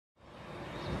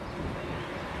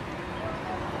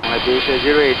Bangladesh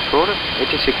 084,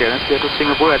 86 clearance, clear to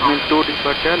Singapore, admin 2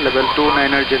 departure, level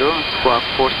 290, squawk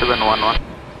 4711.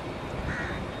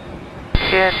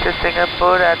 Clear to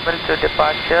Singapore, admin 2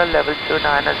 departure, level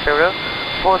 290,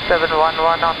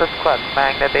 4711 on the squawk,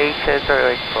 Bangladesh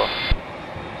 084.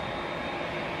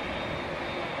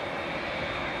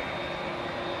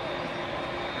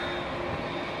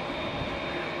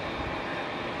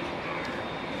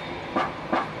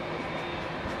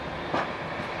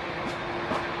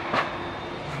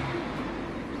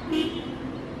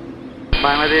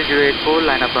 Bangladesh 084,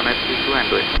 line up on SP2 and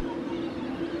wait.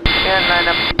 Yeah, line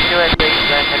up to and wait,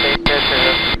 Bangladesh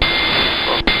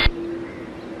 084.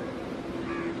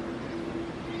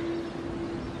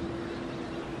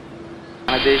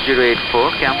 Bangladesh 084,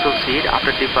 cancel seat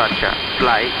after departure.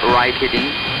 Fly right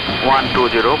heading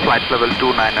 120, flight level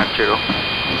 2990.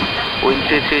 Wind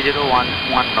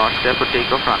 33011 knots, therefore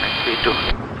takeoff on SP2.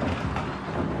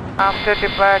 After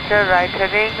departure, right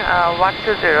heading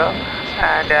 120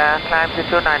 and climb to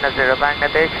 290,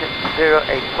 Bangladesh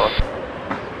 084.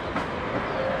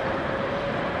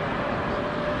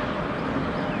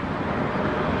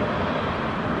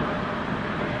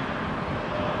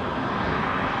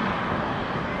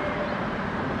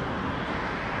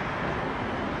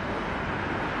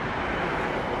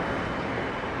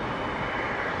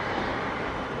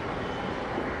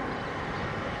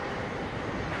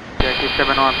 Jackie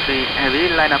 713 heavy,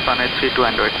 line up on S32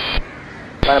 Android.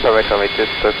 Line up right away, this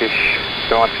Turkish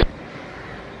 713.